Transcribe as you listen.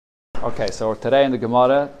Okay, so we're today in the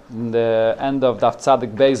Gemara, in the end of Daf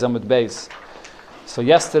Tzadik Beis Amud Beis. So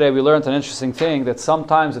yesterday we learned an interesting thing, that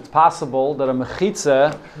sometimes it's possible that a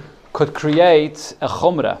mechitza could create a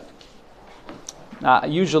chumrah. Now,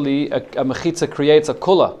 usually a mechitza creates a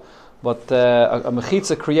kula, but a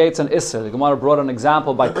mechitza creates an isser. The Gemara brought an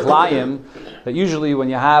example by klayim, that usually when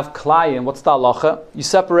you have klayim, what's the halacha? You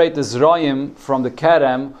separate the zroyim from the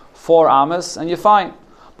kerem 4 amas and you're fine.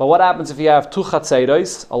 But what happens if you have 2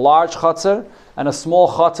 chatzeros, a large chatzer and a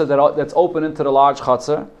small chatzer that's open into the large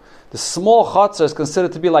chatzer? The small chatzer is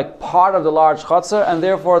considered to be like part of the large chatzer, and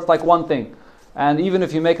therefore it's like one thing. And even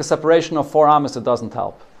if you make a separation of 4 amas, it doesn't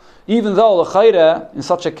help. Even though l'chayre, in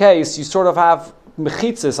such a case, you sort of have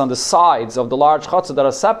mechitzas on the sides of the large chatzer that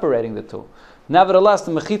are separating the two. Nevertheless,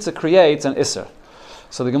 the mechitza creates an isser.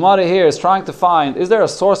 So the Gemara here is trying to find, is there a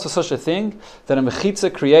source of such a thing, that a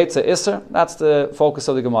mechitza creates an isser? That's the focus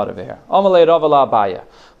of the Gemara over here. Amalei Rava la Abaya.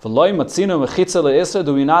 V'loi matzinu mechitza le'isser.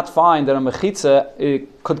 Do we not find that a mechitza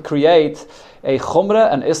could create a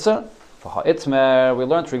chumrah, an isser? V'ha'itmer, we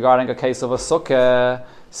learned regarding a case of a sukkah,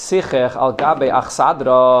 sichech al gabe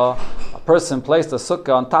achsadra. A person placed a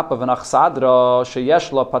sukkah on top of an achsadra,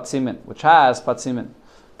 sheyesh lo patzimin, which has patzimin.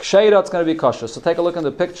 Ksheira, it's going to be kosher. So take a look in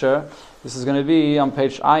the picture. This is going to be on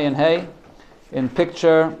page Ayin Hey, in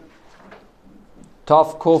picture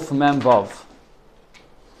Tov Kuf Mem Vav.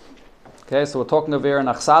 Okay, so we're talking over here in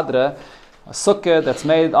achsadra. A sukkah that's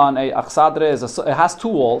made on a achsadra it has 2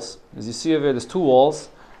 walls. As you see over here, there's 2 walls,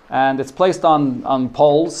 and it's placed on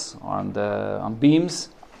poles, on beams.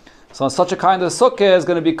 So such a kind of sukkah is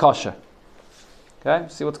going to be kosher. Okay,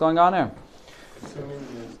 see what's going on here?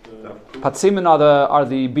 Patzimin are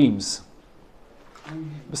the beams.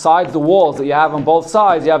 Besides the walls that you have on both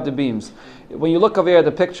sides, you have the beams. When you look over here at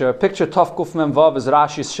the picture Tov Kuf Mem Vav is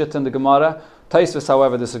Rashi's shit in the Gemara. Taisvis,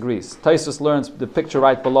 however, disagrees. Taisvis learns the picture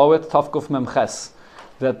right below it, Tov Kuf Mem Ches,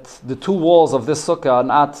 that the 2 walls of this sukkah are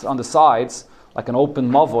not on the sides, like an open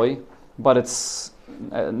mavoi, but it's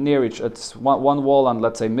near each. It's one wall on,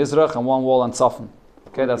 let's say, Mizrach, and 1 wall on Tzafon.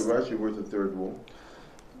 Okay, that's Rashi, where's the 3rd wall?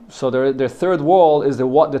 So their 3rd wall is the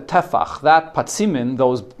tefach. That patzimin,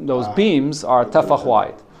 those beams are tefach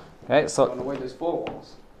wide. Okay, so on the way there's 4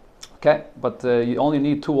 walls. Okay, but you only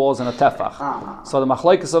need 2 walls and a tefach. So the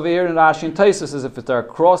machlekes over here in Rashi and Taisus is if they're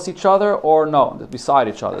across each other or no, they're beside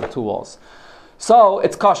each other, the 2 walls. So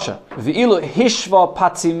it's kosher. V'ilu hishva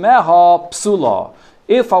patzimeha psula.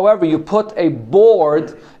 If, however, you put a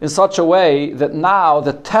board in such a way that now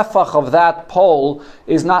the tefach of that pole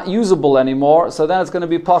is not usable anymore, so then it's going to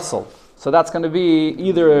be puzzle. So that's going to be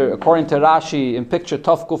either, according to Rashi, in picture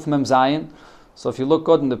Tov Kuf Mem Zayin. So if you look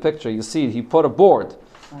good in the picture, you see he put a board.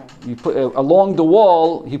 You put along the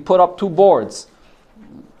wall, he put up 2 boards.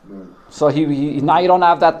 So now you don't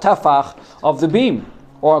have that tefach of the beam.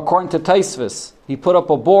 Or according to Taisvis, he put up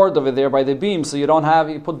a board over there by the beam, so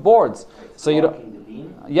he put boards. So you don't.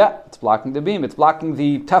 Yeah, it's blocking the beam. It's blocking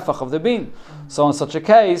the tefach of the beam. So in such a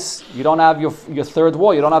case, you don't have your 3rd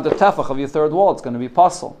wall. You don't have the tefach of your 3rd wall. It's going to be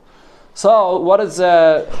puzzle. So what is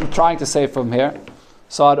he trying to say from here?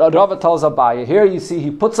 So Rava tells Abaye, here you see he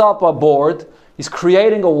puts up a board. He's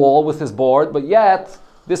creating a wall with his board, but yet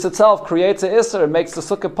this itself creates an isser. It makes the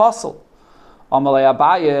sukkah puzzle. Amalei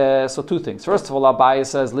Abaye, so 2 things. First of all, Abaye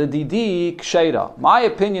says, Lididi ksheira. My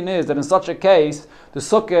opinion is that in such a case, the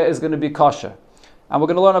sukkah is going to be kosher. And we're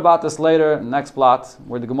going to learn about this later in the next plot,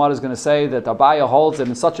 where the Gemara is going to say that Abaye holds that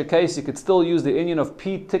in such a case you could still use the inyan of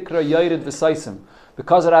pi tikra yored v'saisim.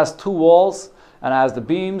 Because it has 2 walls, and it has the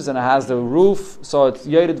beams, and it has the roof, so it's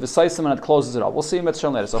yored v'saisim and it closes it up. We'll see in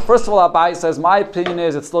Mitzvah later. So first of all, Abaye says, my opinion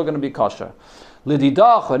is it's still going to be kosher.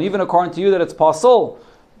 Lididach, and even according to you that it's pasul,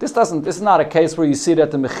 this is not a case where you see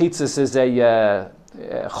that the mechitzis is a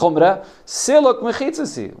chumrah. Siluk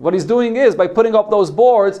mechitzisi. What he's doing is, by putting up those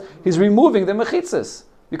boards, he's removing the mechitzis.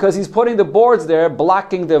 Because he's putting the boards there,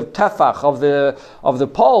 blocking the tefach of the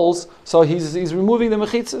poles, so he's removing the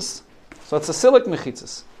mechitzis. So it's a siluk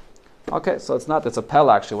mechitzis. Okay, so it's a pel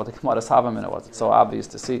actually, what the Gemara's having in it was. It's so obvious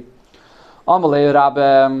to see. Amalei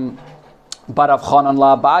Rabbe Barav Chanan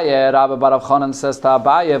la Abaye, Rabbe Barav Chanan says to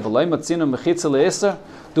Abaye, V'loi matzinu mechitza le'isser.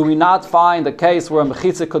 Do we not find a case where a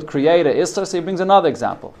mechitza could create a isser? So he brings another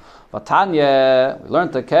example. Vatanya, we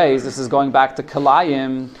learned the case, this is going back to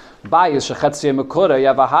Kalayim, Bayis shechetziye mekura, you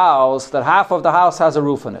have a house, that half of the house has a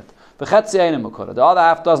roof on it. V'chetziye eine mekura, the other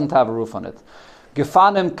half doesn't have a roof on it.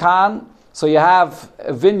 Gefanim kan, so you have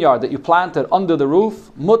a vineyard that you planted under the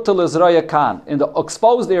roof, mutal izraya kan, in the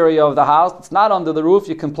exposed area of the house, it's not under the roof,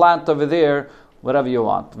 you can plant over there whatever you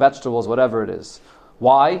want, vegetables, whatever it is.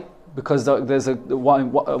 Why? because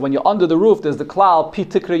when you're under the roof, there's the klal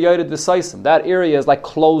pitikra yored v'saisim. That area is like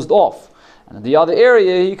closed off, and in the other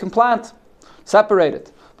area you can plant, separate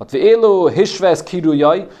it. But ve'elu hishves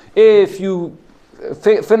kiruyai, if you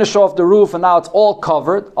finish off the roof and now it's all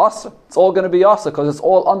covered, asa. It's all going to be asa because it's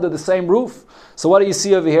all under the same roof. So what do you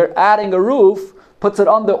see over here? Adding a roof puts it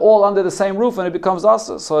all under the same roof and it becomes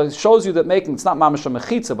asa. So it shows you that it's not mamash a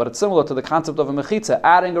mechitza, but it's similar to the concept of a mechitza.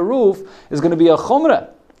 Adding a roof is going to be a chumrah.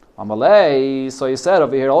 Amalei, so he said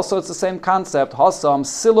over here, also it's the same concept. Hasam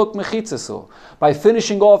siluk mechitzasu. By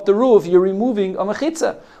finishing off the roof, you're removing a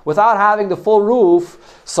mechitza without having the full roof.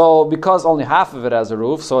 So because only half of it has a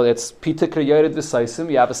roof, so it's pitikra yored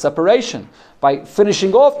v'saisim, you have a separation. By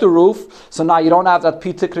finishing off the roof, so now you don't have that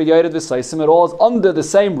pitikra yored v'saisim, it all is under the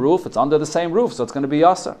same roof, it's under the same roof, so it's going to be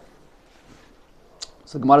yasser.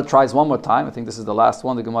 So the Gemara tries one more time. I think this is the last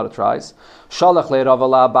one the Gemara tries. Shalach le Rav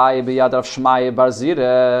ala Abaye biyad Rav Shmaya bar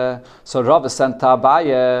Zira. So Rav sent to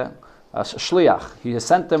Abaye a shliach. He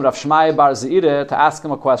sent him Rav Shmaya bar Zira to ask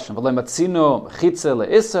him a question. Do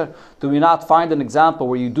we not find an example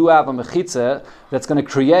where you do have a mechitza that's going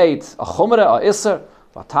to create a chumrah or iser?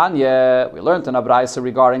 Vatanya, we learned in Abraisa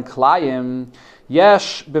regarding klayim.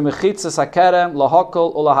 Yesh b'mechitza sakerem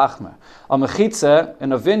lahakol ulahachmer. A mechitza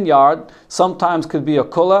in a vineyard sometimes could be a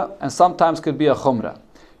kula and sometimes could be a chumrah.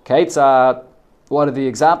 Keitzad, what are the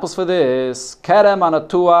examples for this? Kerem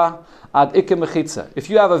anatua ad ikke mechitza. If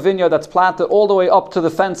you have a vineyard that's planted all the way up to the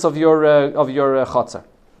fence of your chotzer.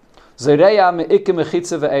 Zereya me ikke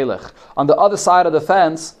mechitza ve'elech. On the other side of the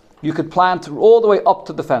fence, you could plant all the way up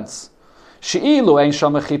to the fence. She'ilu ein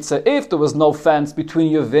sham mechitza. If there was no fence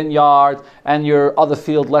between your vineyard and your other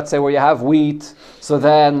field, let's say where you have wheat, so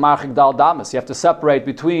then marchik dal damas. You have to separate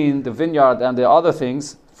between the vineyard and the other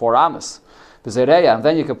things 4 amas. And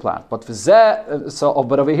then you can plant. But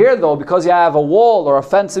but over here though, because you have a wall or a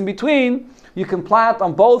fence in between, you can plant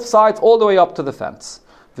on both sides all the way up to the fence.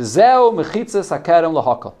 This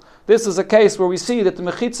is a case where we see that the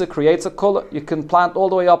mechitza creates a kula. You can plant all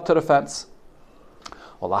the way up to the fence.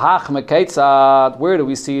 Where do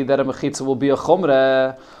we see that a mechitza will be a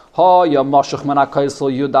chumrah?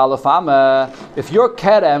 If your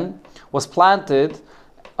kerem was planted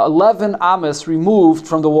 11 amas removed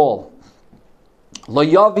from the wall,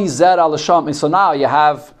 so now you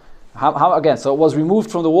have again. So it was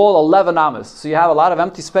removed from the wall 11 amas. So you have a lot of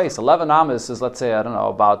empty space. 11 amas is, let's say, I don't know,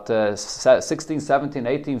 about 16, 17,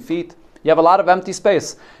 18 feet. You have a lot of empty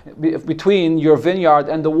space between your vineyard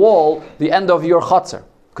and the wall, the end of your chotzer.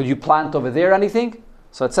 Could you plant over there anything?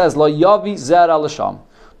 So it says, Lo yavi zer al-sham.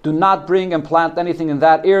 Do not bring and plant anything in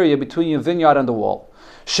that area between your vineyard and the wall.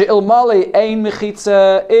 She'il mali ein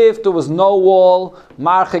mechitza. If there was no wall,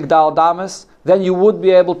 marchik dal damas, then you would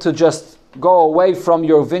be able to just go away from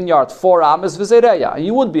your vineyard 4 amas v'zereya, and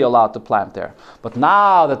you would be allowed to plant there. But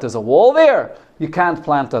now that there's a wall there, you can't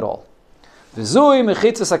plant at all. This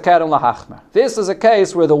is a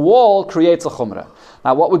case where the wall creates a chumrah.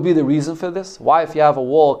 Now, what would be the reason for this? Why, if you have a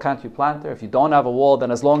wall, can't you plant there? If you don't have a wall,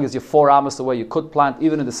 then as long as you're 4 amas away, you could plant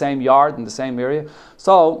even in the same yard, in the same area.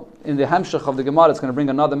 So, in the Hemshech of the Gemara, it's going to bring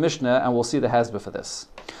another Mishnah, and we'll see the Hezbollah for this.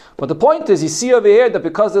 But the point is, you see over here that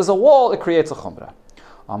because there's a wall, it creates a chumrah.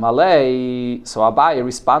 Amalei, so Abaye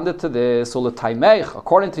responded to this,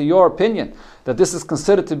 according to your opinion, that this is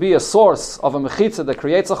considered to be a source of a mechitza that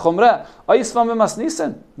creates a chumrah.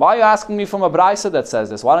 Why are you asking me from a Braisa that says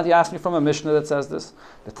this? Why don't you ask me from a Mishnah that says this?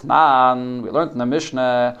 The Tanan, we learned in the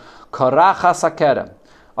Mishnah, karachas hakerem,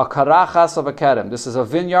 a karachas of a kerem. This is a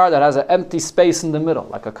vineyard that has an empty space in the middle,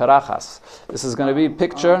 like a karachas. This is going to be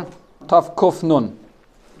picture Tav Kuf Nun.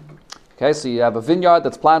 Okay, so you have a vineyard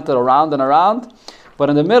that's planted around and around, but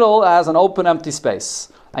in the middle it has an open empty space.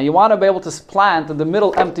 And you want to be able to plant in the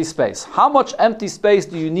middle empty space. How much empty space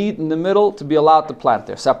do you need in the middle to be allowed to plant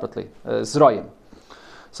there separately? Zroyim.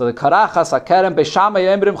 So the karachas hakerem beishama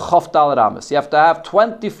yemrim choftal ramas. You have to have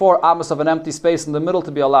 24 amas of an empty space in the middle to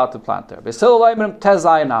be allowed to plant there. Beisil yemrim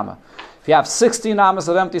tezayin ama. If you have 16 amas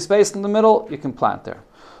of empty space in the middle, you can plant there.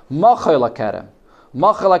 Machel hakerem.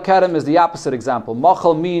 Machel hakerem is the opposite example.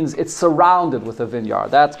 Machel means it's surrounded with a vineyard.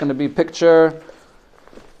 That's going to be picture.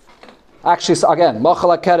 Actually, so again,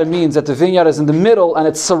 Machal HaKerem means that the vineyard is in the middle and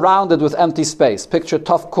it's surrounded with empty space. Picture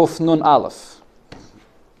Tov Kuf Nun Aleph.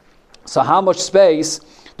 So how much space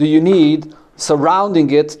do you need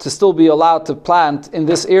surrounding it to still be allowed to plant in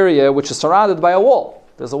this area which is surrounded by a wall?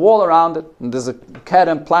 There's a wall around it, and there's a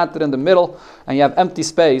kerem planted in the middle, and you have empty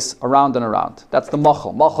space around and around. That's the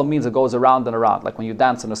Machal. Machal means it goes around and around, like when you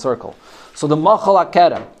dance in a circle. So the Machal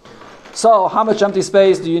HaKerem. So how much empty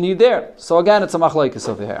space do you need there? So again, it's a machlokes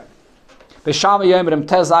over here. Beishama Yemrim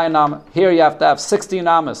Tezayin Ame. Here you have to have 16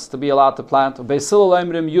 ames to be allowed to plant. Beis Hillel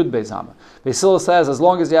Yemrim Yud Beis Ame. Beis Hillel says as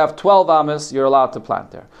long as you have 12 ames, you're allowed to plant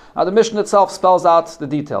there. Now the Mishnah itself spells out the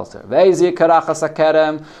details there. Ve'ezi karachas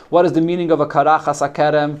hakerem. What is the meaning of a karachas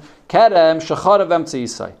hakerem? Kerem shecharev emtzi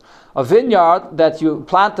yisai. A vineyard that you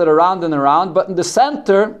planted around and around, but in the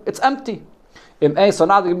center it's empty. So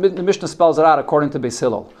now the Mishnah spells it out according to Beis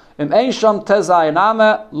Hillel. If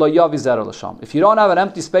you don't have an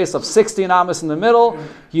empty space of 16 amas in the middle,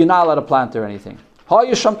 you're not allowed to plant there anything.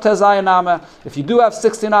 If you do have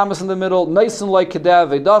 16 amas in the middle,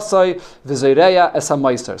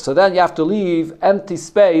 so then you have to leave empty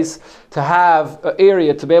space to have an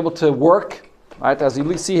area to be able to work. Right, as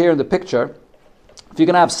you see here in the picture, if you're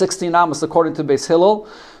going to have 16 amas according to Beis Hillel,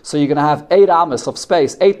 so you're going to have 8 amas of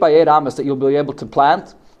space, 8 by 8 amas that you'll be able to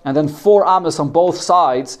plant, and then 4 amas on both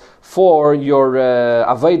sides for your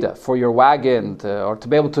aveda, for your wagon, or to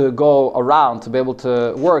be able to go around, to be able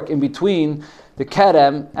to work in between the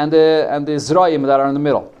kerem and the zrayim that are in the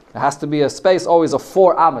middle. There has to be a space always of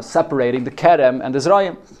 4 amas separating the kerem and the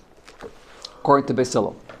zrayim, according to Beis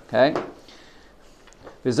Hillel. Okay?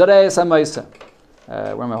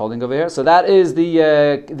 Where am I holding over here? So that is the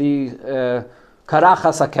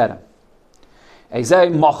karachas hakerem.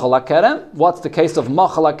 What's the case of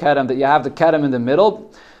machal hakerem, that you have the kerem in the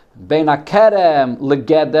middle? Bein hakerem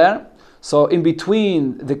legeder. So in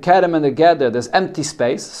between the kerem and the geder, there's empty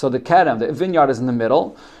space. So the kerem, the vineyard, is in the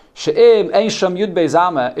middle. She'im ein sham yud beis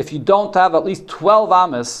ame. If you don't have at least 12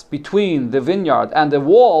 amas between the vineyard and the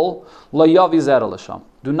wall, lo yavi zera l'sham.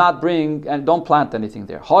 Do not bring and don't plant anything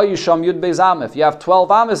there. Ha yisham yud beis ame. If you have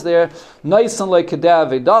 12 amas there, noisan lekedeh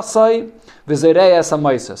vedasai.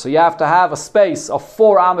 So you have to have a space of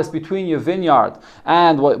 4 amas between your vineyard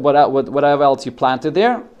and whatever else you planted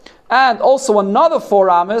there, and also another 4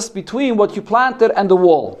 amas between what you planted and the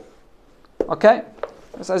wall. Okay,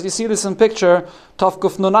 so as you see this in picture, Tov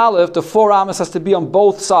Kuf Nun Aleph, the 4 amas has to be on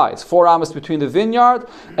both sides. 4 amas between the vineyard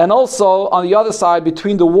and also on the other side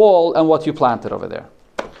between the wall and what you planted over there.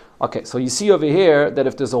 Okay, so you see over here that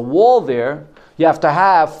if there's a wall there, you have to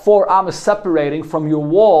have 4 amas separating from your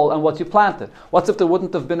wall and what you planted. What if there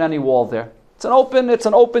wouldn't have been any wall there? It's an open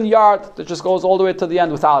yard that just goes all the way to the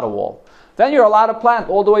end without a wall. Then you're allowed to plant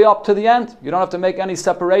all the way up to the end. You don't have to make any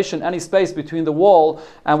separation, any space between the wall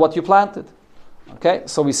and what you planted. Okay,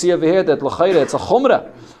 so we see over here that l'chayre, it's a chumrah.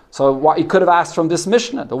 So what you could have asked from this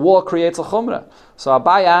Mishnah, the wall creates a chumrah. So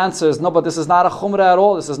Abaya answers, no, but this is not a chumrah at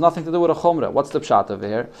all. This has nothing to do with a chumrah. What's the pshat over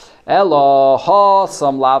here? Elo ha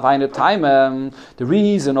sam lav hainu taimem. The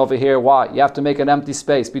reason over here why you have to make an empty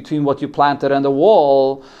space between what you planted and the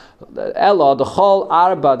wall. Elo the chol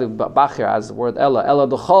arba, the bachir has the word elo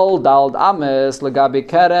the chol dald ames legabi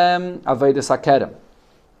kerem avedis hakerem.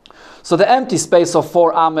 So the empty space of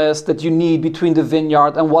 4 amas that you need between the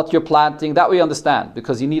vineyard and what you're planting, that we understand,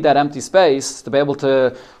 because you need that empty space to be able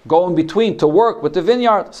to go in between, to work with the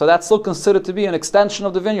vineyard. So that's still considered to be an extension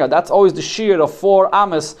of the vineyard. That's always the shear of 4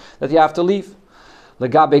 amas that you have to leave.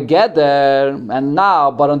 Legabe geder, and now,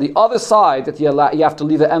 but on the other side, that you have to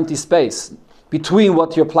leave an empty space between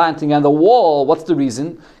what you're planting and the wall. What's the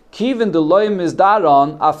reason? Kivin de loim is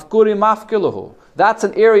daron afkuri mafkiluhu. That's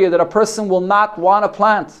an area that a person will not want to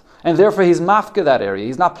plant. And therefore he's mafka that area.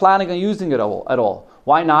 He's not planning on using it at all.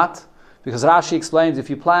 Why not? Because Rashi explains, if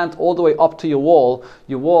you plant all the way up to your wall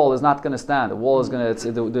is not going to stand. The wall is going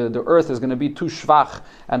to, the earth is going to be too shvach,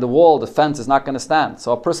 and the fence is not going to stand.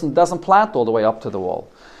 So a person doesn't plant all the way up to the wall.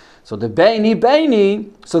 So the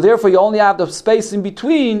beini, so therefore you only have the space in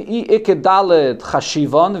between. If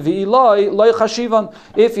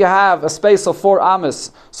you have a space of 4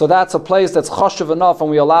 amas, so that's a place that's chashiv enough,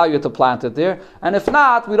 and we allow you to plant it there. And if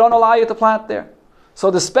not, we don't allow you to plant there. So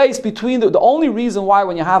the space between the only reason why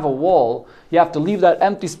when you have a wall, you have to leave that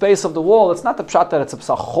empty space of the wall, it's not the pshat that it's a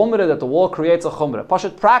chumrah, that the wall creates a chumrah.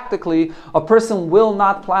 Pashat, practically, a person will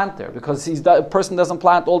not plant there, because a person doesn't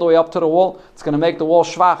plant all the way up to the wall, it's going to make the wall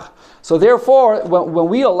shvach. So therefore, when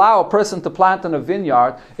we allow a person to plant in a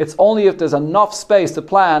vineyard, it's only if there's enough space to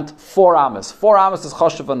plant 4 amas. 4 amas is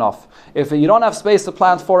chashiv enough. If you don't have space to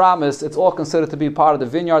plant 4 amas, it's all considered to be part of the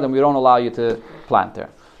vineyard, and we don't allow you to plant there.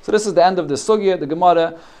 So this is the end of the sugya. The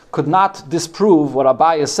Gemara could not disprove what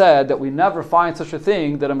Abaya said, that we never find such a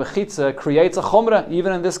thing that a mechitza creates a chumrah.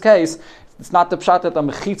 Even in this case, it's not the pshat that a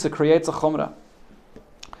mechitza creates a chumrah.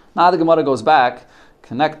 Now the Gemara goes back,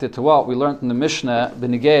 connected to what we learned in the Mishnah,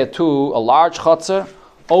 b'negea to a large chatzar,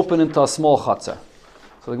 open into a small chatzar.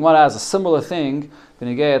 So the Gemara has a similar thing,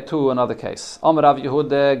 b'negea to another case. Amar Rav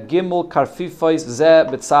Yehuda, gimel karfifos ze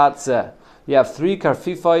b'tzad ze. You have 3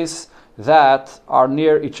 karfifos that are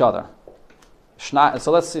near each other.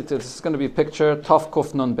 So let's see, this is going to be picture Tov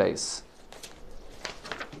Kuf Nun Beis.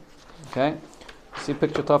 Okay? See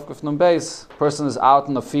picture Tov Kuf Nun Beis. Person is out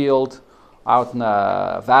in the field, out in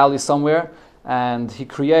a valley somewhere, and he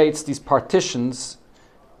creates these partitions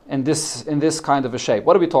in this kind of a shape.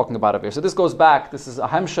 What are we talking about over here? So this goes back, this is a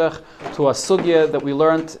hemshech to a sugya that we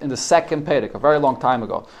learned in the second Perek, a very long time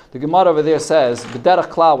ago. The Gemara over there says, b'derech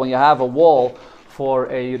klal, when you have a wall for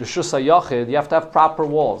a Rishus HaYachid, you have to have proper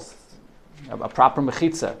walls, a proper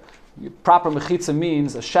mechitza. Proper mechitza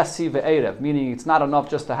means a shesi ve'erev, meaning it's not enough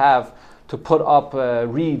just to put up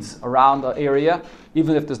reeds around the area,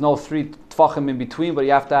 even if there's no 3 tfachim in between, but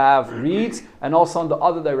you have to have reeds, and also in the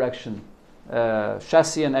other direction.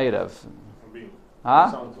 Shesi and Erev.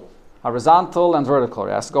 Horizontal and vertical.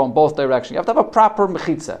 It has to go in both directions. You have to have a proper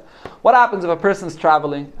mechitza. What happens if a person is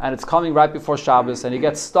traveling and it's coming right before Shabbos and he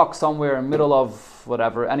gets stuck somewhere in the middle of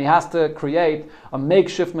whatever, and he has to create a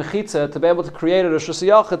makeshift mechitza to be able to create a Rishus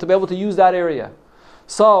HaYachid to be able to use that area.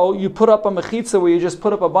 So you put up a mechitza where you just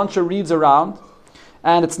put up a bunch of reeds around,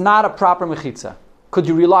 and it's not a proper mechitza. Could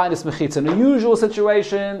you rely on this mechitza? In a usual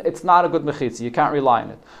situation, it's not a good mechitza. You can't rely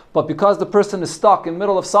on it. But because the person is stuck in the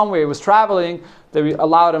middle of somewhere, he was traveling, they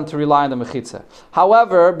allowed him to rely on the mechitza.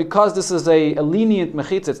 However, because this is a lenient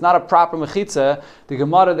mechitza, it's not a proper mechitza, the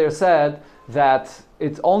Gemara there said that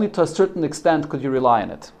it's only to a certain extent could you rely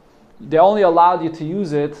on it. They only allowed you to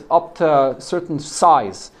use it up to a certain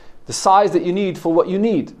size. The size that you need for what you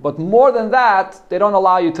need. But more than that, they don't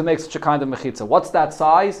allow you to make such a kind of mechitza. What's that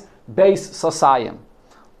size? Base sasayim.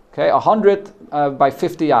 Okay, 100 by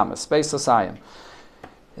 50 amas, base sasayim.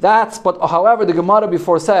 But however, the Gemara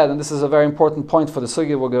before said, and this is a very important point for the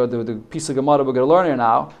sugya, the piece of Gemara we're going to learn here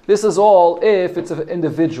now, this is all if it's an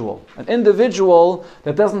individual. An individual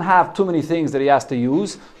that doesn't have too many things that he has to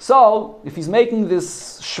use. So, if he's making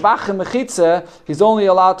this shvache mechitza, he's only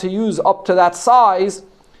allowed to use up to that size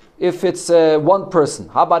if it's one person.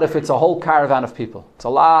 How about if it's a whole caravan of people? It's a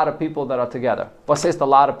lot of people that are together. What says a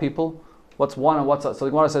lot of people? What's one and what's... So the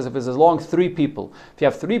Gemara says if it's as long as 3 people. If you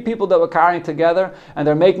have 3 people that were carrying together and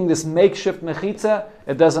they're making this makeshift mechitza,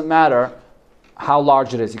 it doesn't matter how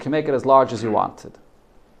large it is. You can make it as large as you wanted.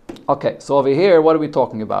 Okay, so over here, what are we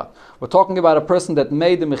talking about? We're talking about a person that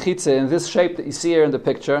made the mechitza in this shape that you see here in the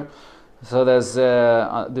picture. So there's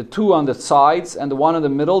the 2 on the sides and the one in the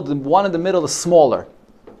middle. The one in the middle is smaller.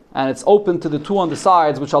 And it's open to the 2 on the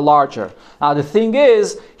sides, which are larger. Now the thing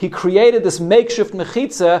is, he created this makeshift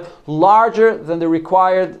mechitza larger than the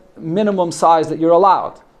required minimum size that you're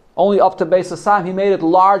allowed. Only up to base of he made it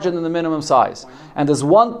larger than the minimum size. And there's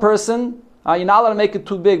one person, you're not allowed to make it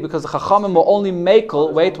too big because the Chachamim will only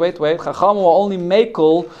makel, Chachamim will only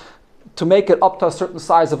makel to make it up to a certain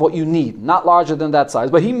size of what you need, not larger than that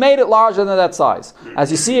size. But he made it larger than that size.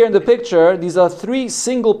 As you see here in the picture, these are 3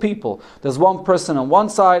 single people. There's one person on one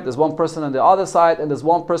side, there's one person on the other side, and there's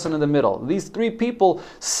one person in the middle. These 3 people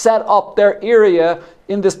set up their area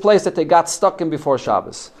in this place that they got stuck in before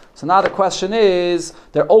Shabbos. So now the question is,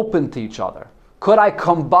 they're open to each other. Could I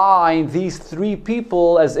combine these 3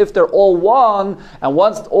 people as if they're all one, and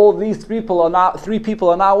once all these 3 people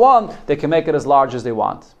are now one, they can make it as large as they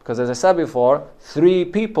want? Because as I said before, 3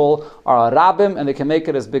 people are a rabbim, and they can make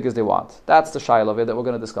it as big as they want. That's the shayla of it that we're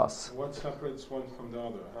going to discuss. What separates one from the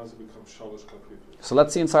other? How does it become shalosh kafifos? So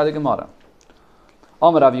let's see inside the Gemara.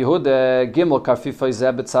 Omer Rav Yehuda, Gimel karfifos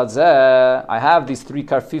zeh b'tzad zeh. I have these 3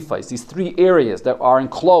 karfifos, these 3 areas that are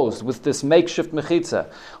enclosed with this makeshift mechitza,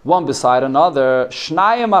 one beside another.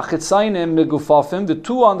 Shnayim achitzainim megufafim. The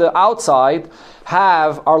 2 on the outside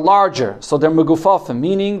are larger, so they're megufafim,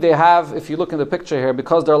 meaning they have, if you look in the picture here,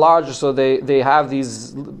 because they're larger, so they have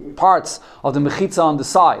these parts of the mechitza on the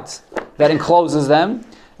sides that encloses them.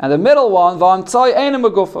 And the middle one, v'antzai einim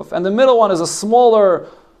megufaf, and the middle one is a smaller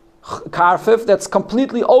karfif that's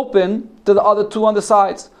completely open to the other 2 on the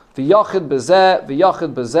sides. V'yachid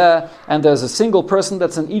bezeh, and there's a single person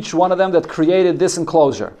that's in each one of them that created this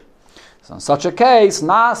enclosure. So in such a case,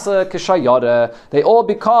 nasa kishayore, they all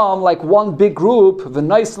become like one big group.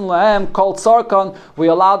 V'naisin lahem called sarkan. We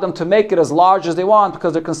allow them to make it as large as they want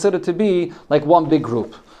because they're considered to be like one big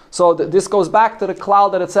group. So this goes back to the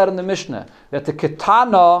klal that it said in the Mishnah, that the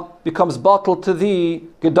ketana becomes bottled to the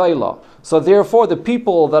gedayla. So therefore the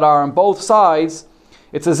people that are on both sides,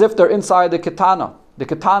 it's as if they're inside the ketana. The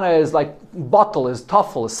ketana is like bottle, is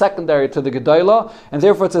tuffle, is secondary to the gedayla, and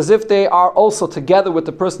therefore it's as if they are also together with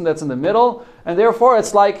the person that's in the middle, and therefore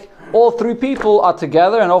it's like all 3 people are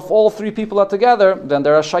together, and if all 3 people are together, then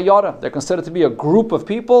they're a shayara. They're considered to be a group of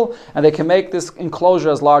people, and they can make this enclosure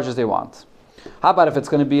as large as they want. How about if it's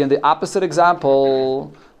going to be in the opposite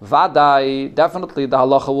example? Vadai, definitely the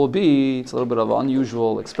halacha will be, it's a little bit of an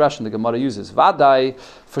unusual expression the Gemara uses. Vadai,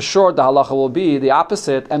 for sure the halacha will be the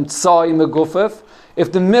opposite. Emtsai megufif.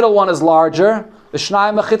 If the middle one is larger, the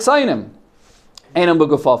shnai mechitzainim. Einam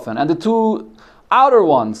begufafen. And the two outer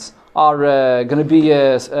ones are going to be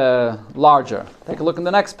larger. Take a look in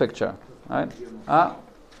the next picture. Right?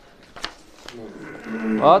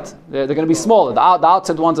 What? They're going to be smaller. The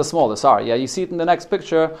outside ones are smaller. Sorry. Yeah, you see it in the next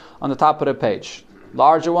picture on the top of the page.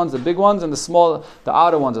 Larger ones, the big ones, and the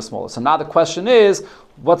outer ones are smaller. So now the question is,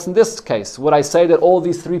 what's in this case? Would I say that all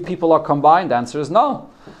these three people are combined? The answer is no.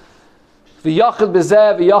 V'yachid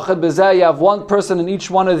bezeh, v'yachid bezeh. You have one person in each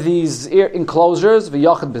one of these enclosures.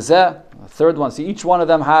 V'yachid bezeh. The third one. See, each one of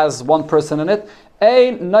them has one person in it.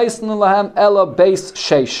 Ein naisen lahem ela beis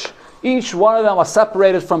sheish. Each one of them are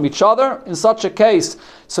separated from each other. In such a case,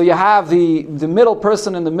 so you have the middle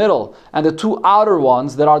person in the middle and the two outer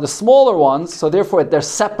ones that are the smaller ones, so therefore they're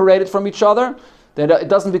separated from each other. Then it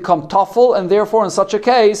doesn't become tafel, and therefore in such a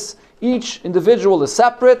case, each individual is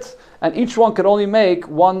separate, and each one can only make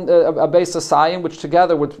one a base asayim, which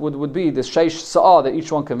together would be the sheish sa'ah that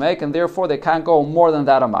each one can make, and therefore they can't go more than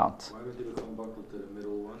that amount. Why don't they become buckled to the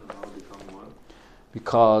middle one, and how become one?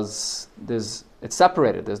 Because it's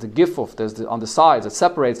separated. There's the gifuf, on the sides, it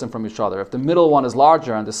separates them from each other. If the middle one is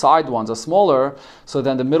larger and the side ones are smaller, so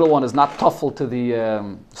then the middle one is not tuffled to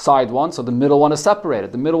the side one, so the middle one is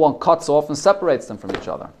separated. The middle one cuts off and separates them from each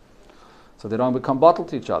other. So they don't become bottled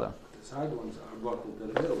to each other. The side ones are buckled to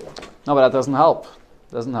the middle one. No, but that doesn't help.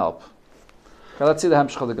 Doesn't help. Okay, let's see the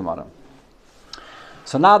Hemshech of the Gemara.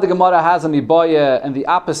 So now the Gemara has an Ibaya and the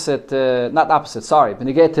opposite, when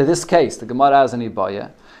you get to this case, the Gemara has an Ibaya.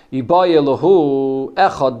 Ibaya lahu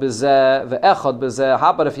echad bezeh ve'echad bezeh. How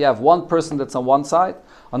about if you have one person that's on one side,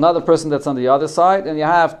 another person that's on the other side, and you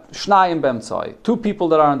have shnayim b'emtzai, two people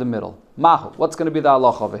that are in the middle. Mahu, what's going to be the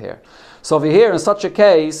halach over here? So over here, in such a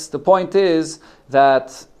case, the point is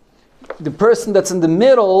that the person that's in the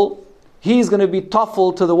middle, he's going to be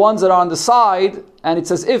tuffled to the ones that are on the side, and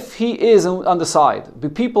it's as if he is on the side. The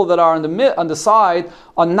people that are on the side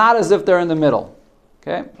are not as if they're in the middle.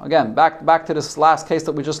 Okay, again, back to this last case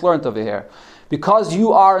that we just learned over here. Because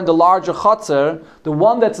you are in the larger chutzner, the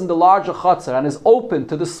one that's in the larger chutzner and is open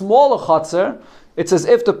to the smaller chutzner, it's as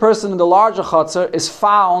if the person in the larger chutzner is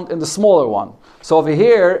found in the smaller one. So over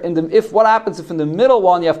here, what happens if in the middle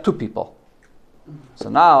one you have two people? So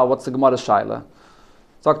now, what's the Gemara Shaila?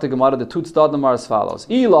 Talk to Gemara, the two tzaddim are as follows.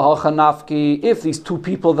 If these two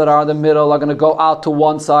people that are in the middle are going to go out to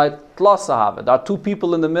one side, there are two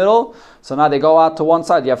people in the middle, so now they go out to one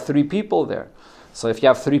side. You have three people there. So if you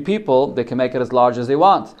have three people, they can make it as large as they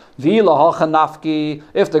want.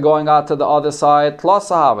 If they're going out to the other side,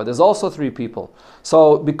 there's also three people.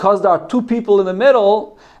 So because there are two people in the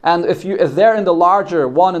middle, and if they're in the larger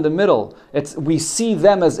one in the middle, we see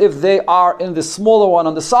them as if they are in the smaller one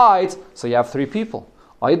on the side, so you have three people.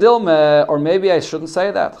 Or maybe I shouldn't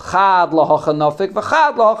say that. Chad lahachanafik,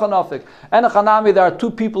 v'chad lahachanafik. And achanami, there are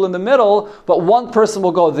two people in the middle, but one person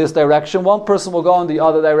will go this direction, one person will go in the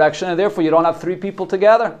other direction, and therefore you don't have three people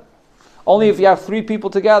together. Only if you have three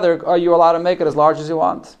people together are you allowed to make it as large as you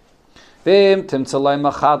want. If you're going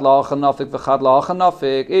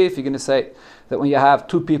to say that when you have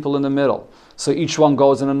two people in the middle, so each one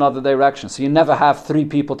goes in another direction. So you never have three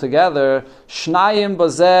people together. Shnayim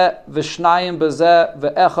bazeh v'shnayim bazeh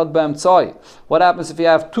ve'echad b'emtzoi. What happens if you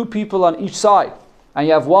have two people on each side and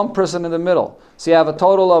you have one person in the middle? So you have a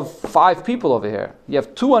total of 5 people over here. You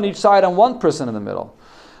have 2 on each side and 1 person in the middle.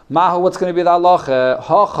 Mahu, what's going to be the halacha?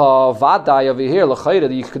 Hacha vadai over here.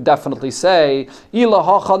 L'chayda, you could definitely say ila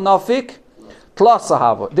hacha nafik.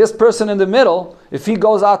 This person in the middle, if he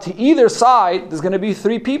goes out to either side, there's going to be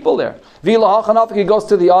 3 people there. He goes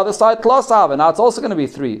to the other side, now it's also going to be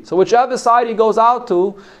 3. So whichever side he goes out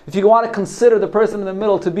to, if you want to consider the person in the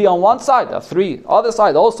middle to be on one side, 3. Other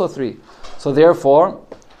side, also 3. So therefore,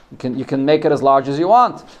 you can make it as large as you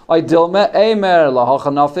want. The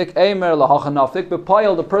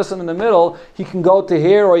person in the middle, he can go to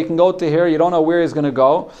here or he can go to here. You don't know where he's going to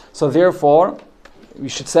go. So therefore, we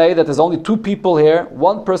should say that there's only 2 people here,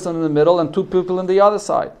 1 person in the middle and 2 people in the other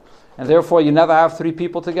side. And therefore you never have 3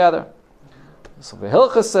 people together. So the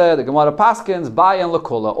Hilchas, the Gemara Paskins, Bay and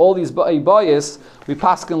Lakula. All these Bayis, we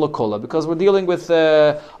Paskin Lakula, because we're dealing with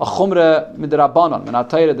a Chumra Midrabanon. And I'll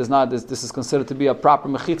tell you that this is considered to be a proper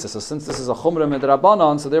Mechitza. So since this is a Chumra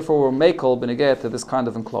Midrabanon, so therefore we're Mekel Benegeh to this kind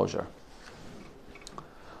of enclosure.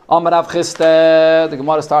 Amar Rav Chiste, the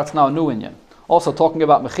Gemara starts now a new inyan. Also talking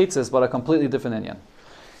about mechitzas, but a completely different inyan.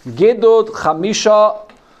 Gedud chamisha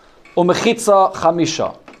umechitza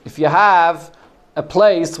chamisha. If you have a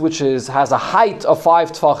place which has a height of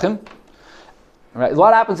 5 tfachim, right?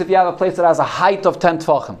 What happens if you have a place that has a height of 10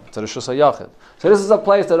 tfachim? So this is a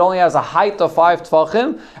place that only has a height of 5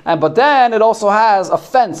 tfachim, but then it also has a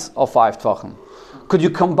fence of 5 tfachim. Could you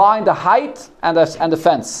combine the height and the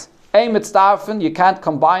fence? You can't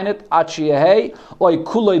combine it. If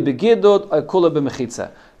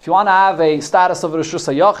you want to have a status of Rishus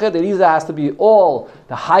HaYachid, it either has to be all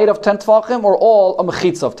the height of 10 tfachim or all a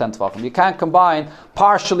mechitza of 10 tfachim. You can't combine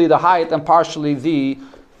partially the height and partially the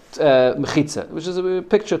mechitza, which is a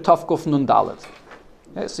picture Tafkuf Nun Dalet.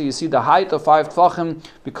 Okay, so you see the height of 5 tfachim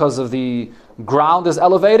because of the ground is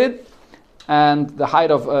elevated, and the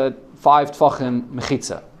height of 5 tfachim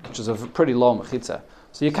mechitza, which is a pretty low mechitza.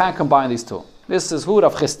 So you can't combine these two. This is Hur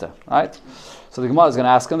of Chiste, right? So the Gemara is going to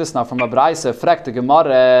ask him this now from a Braise. Frek the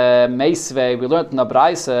Gemara Meisve. We learned in a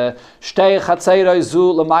Braise. Shtei chatzeiroi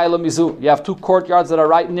zu l'mayla mizu. You have 2 courtyards that are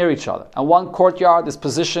right near each other, and one courtyard is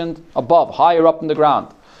positioned above, higher up in the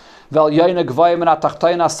ground. Vel yoyne gvayim and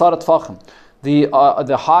atachtayna sarat tfachim. The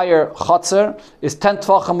higher chatzer is 10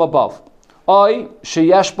 tfachim above. Oy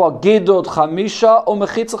sheyesh ba gidud chamisha or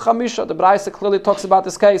mechitza chamisha. The Braise clearly talks about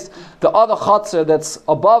this case. The other chatzer that's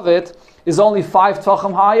above it is only 5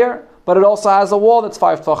 tfachim higher, but it also has a wall that's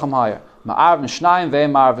 5 tfachim higher. Ma'arvin shnayim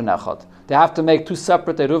ve'ma'arvin echad. They have to make 2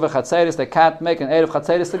 separate Eiruvin chatzeris. They can't make an Eruv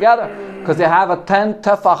chatzeris together because they have a 10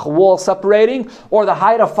 tefach wall separating, or the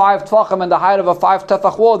height of 5 tfachim and the height of a 5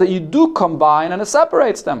 tefach wall that you do combine and it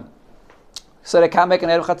separates them. So they can't make an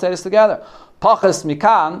Eruv chatzeris together. Pachas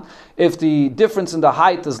mikan, if the difference in the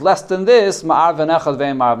height is less than this, ma'arvin echad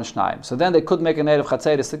ve'ma'arvin shnayim. So then they could make an Eruv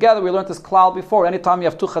chatzeris together. We learned this klal before. Anytime you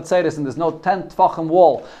have 2 chatzeris and there's no 10 tfachim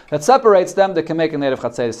wall that separates them, they can make an Eruv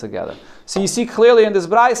chatzeris together. So you see clearly in this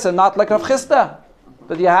Braise, not like Rav Chista,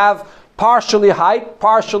 that you have partially height,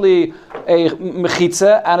 partially a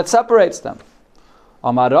mechitza, and it separates them.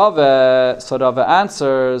 Amar Rave, so Rave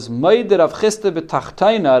answers, Meide Rav Chista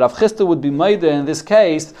b'tachtaina. Rav Chista would be Meide in this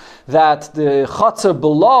case that the chatzer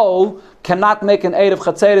below cannot make an Eruv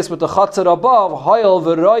chatzeris with the chatzer above. Hoyel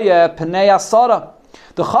v'roye pnei asara.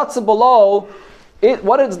 The chatzer below,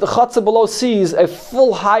 what is the chatzer below sees a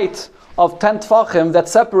full height of 10 tfachim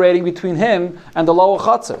that's separating between him and the lower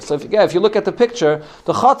chatzer. So if you look at the picture,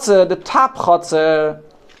 the chatzer, the top chatzer,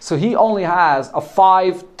 so he only has a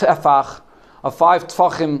 5 tefach, a 5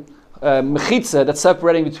 tfachim mechitza that's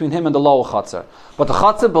separating between him and the lower chatzer. But the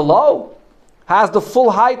chatzer below has the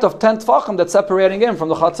full height of 10 tfachim that's separating him from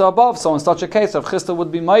the chatzer above. So in such a case, Rav Chista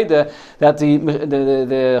would be maide that the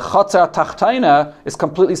chatzer tachtaina is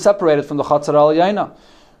completely separated from the chatzer alyayna.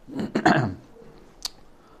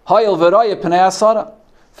 Hayil v'roye pnei asara.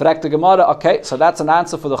 Fragt the Gemara, okay, so that's an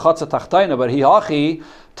answer for the chatzer tachtaina, but hihachi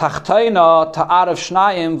tachtaina ta'arav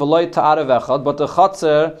shnayim v'loy ta'arav echad, but the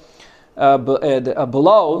chatzer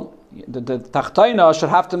below, the tachtaina should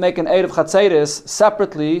have to make an Eruv chatzeris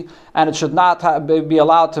separately, and it should not be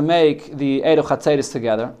allowed to make the Eruv chatzeris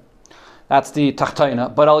together. That's the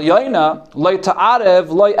tachtaina. But al yayna loy ta'arev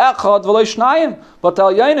loy echad v'loy shnayim. But the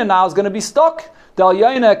al yayna now is going to be stuck. The al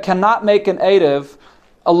yayna cannot make an Eruv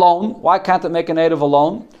alone. Why can't it make an Eruv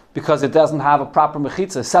alone? Because it doesn't have a proper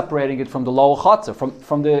mechitza separating it from the lower chatzer.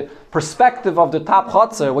 From the perspective of the top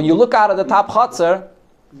chatzer, when you look out of the top chatzer,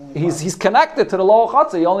 he's connected to the lower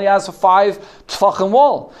chatzer. He only has a 5 tfachim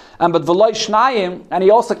wall. But v'loy shnayim, and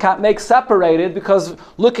he also can't make separated because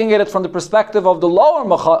looking at it from the perspective of the lower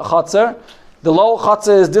chatzer, the lower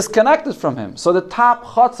chatzer is disconnected from him. So the top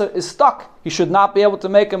chatzer is stuck. He should not be able to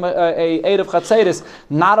make him a Eruv chatzeris,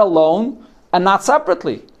 not alone and not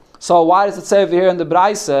separately. So why does it say over here in the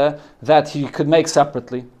Braise that he could make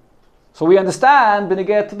separately? So we understand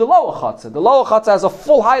beneged to the lower chatzer. The lower chatzer has a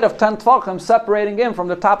full height of 10 tfachim separating him from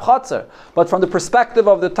the top chatzer. But from the perspective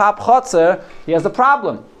of the top chatzer, he has a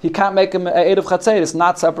problem. He can't make him an Eruv chatzeris,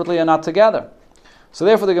 not separately and not together. So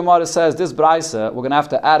therefore the Gemara says, this Braise, we're going to have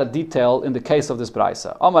to add a detail in the case of this Braise.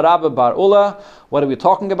 Amar Rabba bar Ula, what are we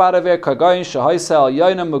talking about over here? Kagoyin shehoisel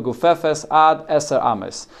yoinem megufefes ad eser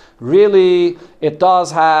ames. Really, it does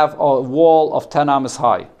have a wall of 10 ames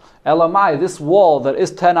high. Elamai, this wall that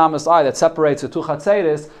is 10 ames high that separates the 2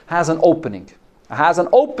 chatzeris has an opening. It has an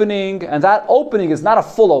opening, and that opening is not a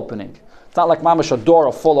full opening. It's not like mamash a door,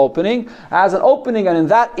 a full opening. It has an opening, and in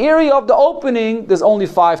that area of the opening, there's only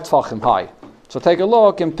 5 tfachim high. So take a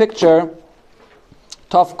look and picture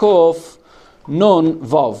Tav Kuf Nun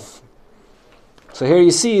Vav. So here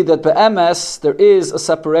you see that be'emes there is a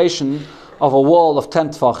separation of a wall of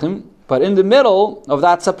 10 tfachim, but in the middle of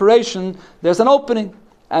that separation there's an opening,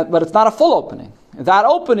 but it's not a full opening. In that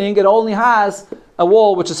opening it only has a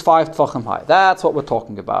wall which is 5 tfachim high. That's what we're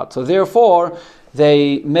talking about. So therefore,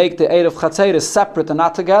 they make the Erev Chatzeris separate and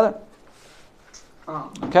not together.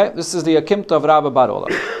 Okay, this is the Akimta of Rabbi Barola.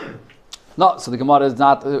 No, so the Gemara is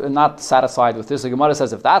not satisfied with this. The Gemara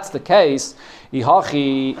says, if that's the case,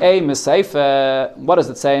 Ihachi e miseife, what does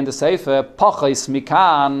it say in the Seife? Pachis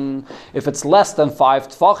mikan, if it's less than 5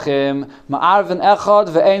 tfachim, ma'arvin echad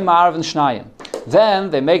ve'ein ma'arvin shnayim. Then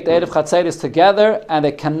they make the Erev Chatzeris together, and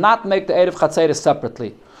they cannot make the Erev Chatzeris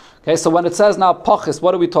separately. Okay, so when it says now pachis,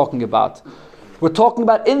 what are we talking about? We're talking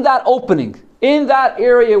about in that opening. In that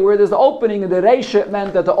area where there's the opening, and the Reisha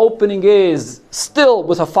meant that the opening is still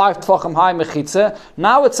with a 5 tfachim high mechitza.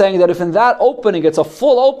 Now it's saying that if in that opening it's a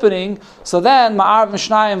full opening, so then ma'arvin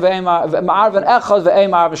shnayim ma'arvin echad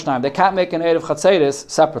ve'ein ma'arvin shnayim. They can't make an Erev Chatzeris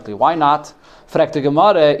separately. Why not? Frek the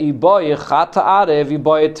Gemara, iboy chat ta'arev,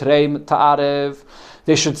 iboy trei ta'arev.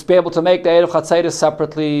 They should be able to make the Erev Chatzeris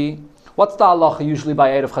separately. What's the halacha usually by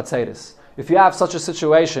Erev Chatzeris? If you have such a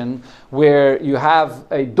situation where you have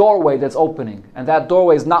a doorway that's opening, and that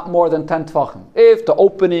doorway is not more than 10 tfachim. If the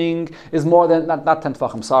opening is more than, not 10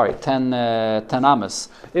 tfachim, sorry, 10 amas.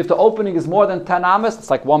 If the opening is more than 10 amas, it's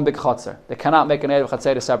like one big chotzer. They cannot make an Erev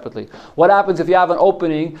Chatzeris separately. What happens if you have an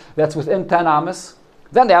opening that's within 10 amas?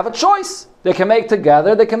 Then they have a choice. They can make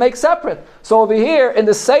together, they can make separate. So over here, in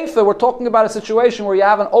the Seifa, we're talking about a situation where you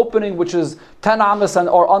have an opening which is 10 amas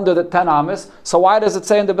or under the 10 amas. So why does it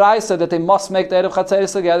say in the Braisa that they must make the Erev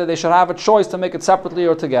Chatzeris together? They should have a choice to make it separately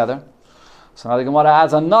or together. So now the Gemara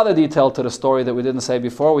adds another detail to the story that we didn't say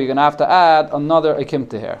before. We're going to have to add another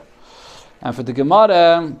Akimta here. And for the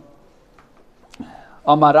Gemara,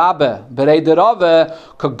 Amarabe, Bereiderave,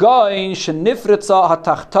 Kagoin, Shenifritza,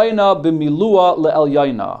 Hatachtaina, Bimilua,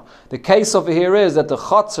 Le'elyaina. The case over here is that the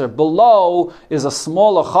chotzer below is a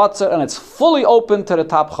smaller chotzer and it's fully open to the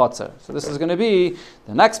top chotzer. So this is going to be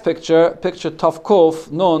the next picture Tov Kuf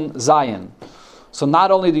Nun Zayin. So not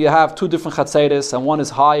only do you have two different chatzeris and one is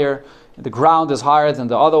higher, the ground is higher than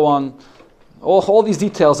the other one. All these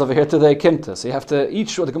details over here to the Akimta. So you have to,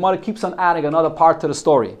 the Gemara keeps on adding another part to the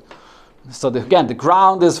story. So again, the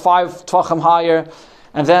ground is 5 tfachim higher,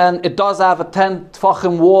 and then it does have a 10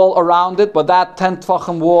 tfachim wall around it, but that 10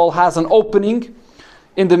 tfachim wall has an opening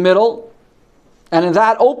in the middle, and in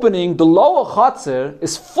that opening, the lower chotzer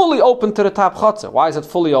is fully open to the top chotzer. Why is it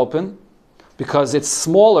fully open? Because it's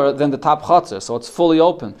smaller than the top chotzer, so it's fully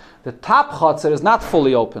open. The top chotzer is not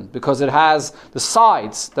fully open, because it has the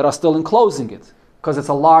sides that are still enclosing it. Because it's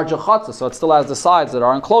a larger chotzer, so it still has the sides that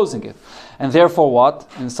are enclosing it. And therefore what?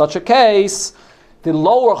 In such a case, the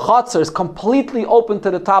lower chotzer is completely open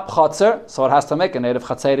to the top chotzer, so it has to make an Erev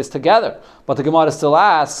Chatzeris together. But the Gemara still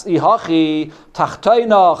asks, Ihachi,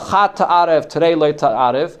 Tachtoina, Chat Ta'arev, Terei Loi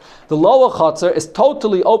Ta'arev. The lower chotzer is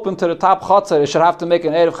totally open to the top chotzer, it should have to make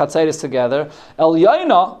an Erev Chatzeris together. El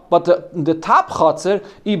Yaina, but the top chotzer,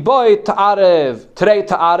 Iboi Ta'arev, Terei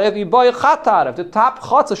Ta'arev, Iboi Chat Ta'arev. The top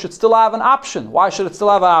chotzer should still have an option. Why should it still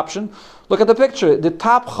have an option? Look at the picture. The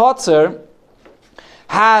top chotzer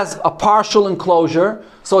has a partial enclosure,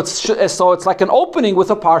 so it's like an opening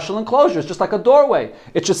with a partial enclosure. It's just like a doorway.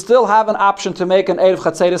 It should still have an option to make an Erev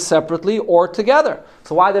Chatzeris separately or together.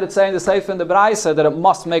 So why did it say in the Seif and the Braisa that it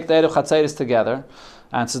must make the Erev Chatzeris together?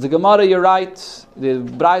 Answers the Gemara, you're right. The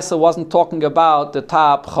Braisa wasn't talking about the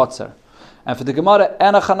top chotzer. And for the Gemara,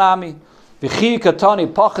 Enachanami. When it said in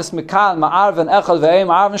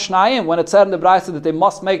the Braisa that they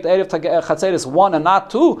must make the Erev Chatzeris 1 and not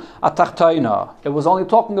 2, it was only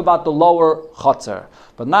talking about the lower chotzer,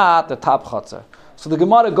 but not the top chotzer. So the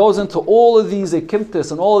Gemara goes into all of these ekimtis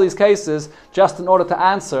and all of these cases just in order to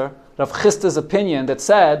answer Rav Chista's opinion that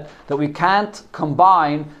said that we can't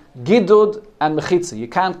combine gidud and mechitza. You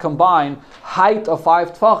can't combine height of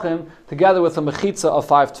 5 tfachim together with a mechitza of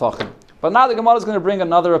 5 tfachim. But now the Gemara is going to bring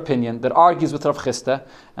another opinion that argues with Rav Chista,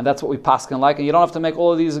 and that's what we paskin like, and you don't have to make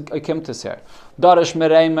all of these akimtis here. Darish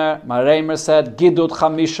Mereimer said, Gidud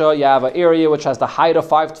Chamisha, you have an area which has the height of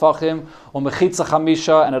 5 tfachim, or Mechitza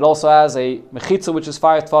Chamisha, and it also has a Mechitza which is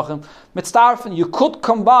 5 tfachim. Mitzdarfen, you could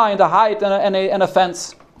combine the height and a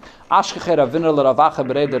fence. Ashkeche Raviner Ravacha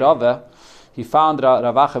Bereder Rave, he found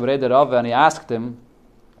Ravacha Bereder Rave, and he asked him,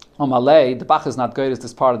 Omalei, the Bach is not good, is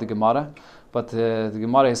this part of the Gemara? But the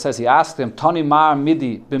Gemara says, he asked him, Tani Mar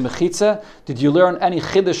Midi b'mechitza, did you learn any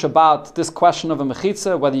chiddush about this question of a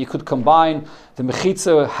mechitza, whether you could combine the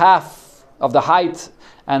mechitza half of the height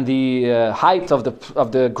and the height of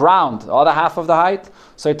the ground, the other half of the height?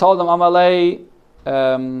 So he told him, Amalei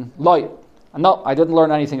loy. No, I didn't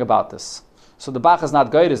learn anything about this. So the Bach is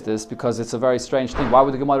not good as this because it's a very strange thing. Why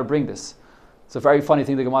would the Gemara bring this? It's a very funny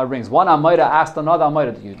thing the Gemara brings. One Amayra asked another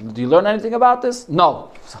Amayra, do you learn anything about this?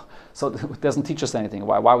 No. So it doesn't teach us anything.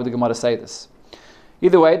 Why would the Gemara say this?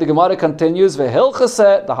 Either way, the Gemara continues,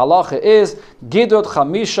 Vehilchase, the halacha is, Gidot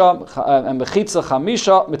Chamisha and Mechitza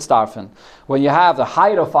Chamisha Mitzdarfen. When you have the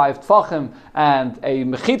height of 5 Tfachim and a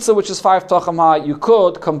Mechitza which is 5 Tfachim high, you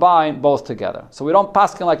could combine both together. So we don't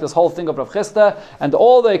paskin like this whole thing of Rav Chisda, and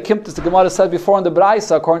all the Kimtis the Gemara said before in the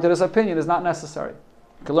Braisa, according to this opinion, is not necessary.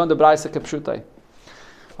 You can learn the Braisa Kipshutai.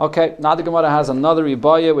 Okay, now the Gemara has another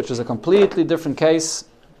Ibaya, which is a completely different case.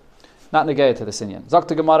 Not negated to this Inyan. Zok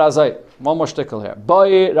the Gemara Azay. One more shtickle here.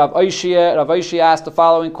 Boy, Rav Oishie asked the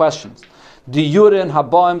following questions. The Yurin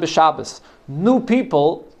Haboim B'Shabbos. New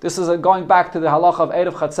people, this is going back to the halacha of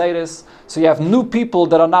Erev Chatzeris. So you have new people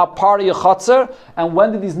that are now part of your Chatzer. And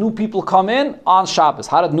when did these new people come in? On Shabbos.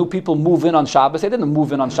 How did new people move in on Shabbos? They didn't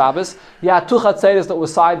move in on Shabbos. You had 2 Chatzeris that were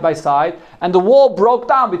side by side. And the wall broke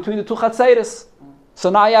down between the 2 Chatzeris. So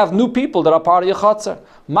now you have new people that are part of your Chatzer.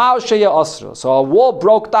 So a wall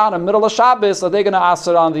broke down in the middle of Shabbos, so they're going to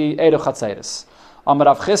answer on the Erev Chatzeris. Amar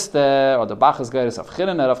Rav Chisda, or the Bachas Geiris of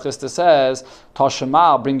Chilin, Rav Chisda says,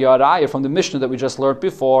 Tashema, bring you a raya from the Mishnah that we just learned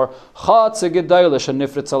before. Chatzer Gedoyle,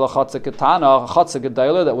 Shenifritz ala Chatzer Ketana, Chatzer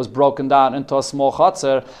Gedoyle that was broken down into a small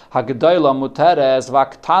Chatzer, HaGedoyle Muteres,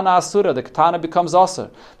 Vaktana Asura, the Ketana becomes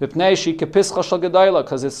Aser. Vipnei Shi Kepischa Shal Gedoyle,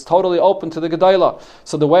 because it's totally open to the Gedoyle.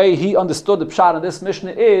 So the way he understood the Pshat in this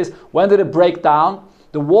Mishnah is, when did it break down?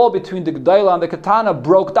 The wall between the Gedoyle and the Ketana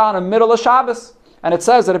broke down in the middle of Shabbos. And it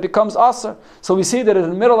says that it becomes Aser. So we see that in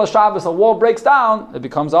the middle of Shabbos, a wall breaks down, it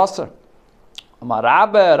becomes Aser.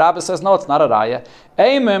 Rabbi says, no, it's not a raya.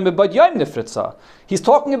 He's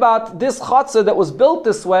talking about this chatzah that was built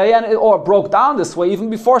this way or broke down this way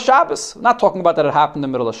even before Shabbos. Not talking about that it happened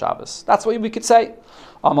in the middle of Shabbos. That's what we could say.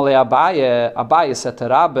 Abaye said to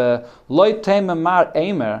Rabbi, Loi tememar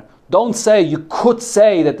eimer. Don't say, you could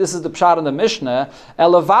say that this is the Pshat in the Mishnah.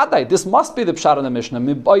 Elavadai, this must be the Pshat in the Mishnah.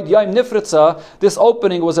 This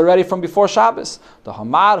opening was already from before Shabbos. The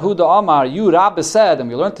Hamar Huda Amar, you Rabbi said, and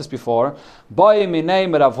we learned this before,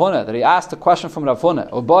 that he asked a question from Rav Huna,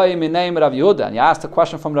 or Rav Yehuda, and he asked a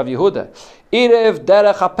question from Rav Yehuda. Erev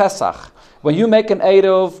derech HaPesach. When you make an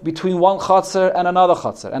Eruv between one Chatzar and another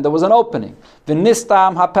Chatzar, and there was an opening,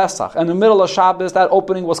 V'nistam HaPesach, in the middle of Shabbos, that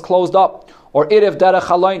opening was closed up. Or Erev derech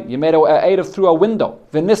halayin, you made an Eruv through a window.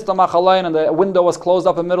 V'nistam halayin, and the window was closed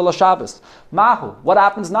up in the middle of Shabbos. Mahu, what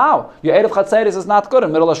happens now? Your Eruv Chatzeris is not good in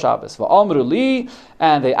the middle of Shabbos. V'amru li,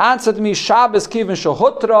 and they answered me, Shabbos kivin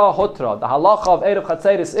shehutra hutra. The halacha of Eruv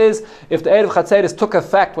Chatzeris is, if the Eruv Chatzeris took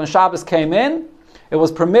effect when Shabbos came in, it was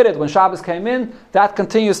permitted when Shabbos came in, that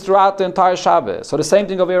continues throughout the entire Shabbos. So the same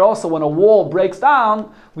thing over here also, when a wall breaks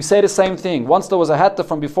down, we say the same thing. Once there was a heta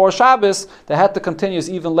from before Shabbos, the heta continues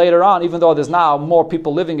even later on, even though there's now more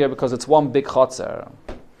people living here because it's one big chotzer.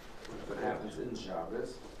 If it happens in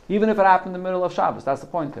Shabbos? Even if it happened in the middle of Shabbos, that's the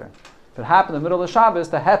point here. If it happened in the middle of Shabbos,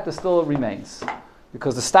 the heta still remains.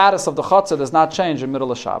 Because the status of the chotzer does not change in the middle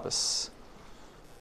of Shabbos.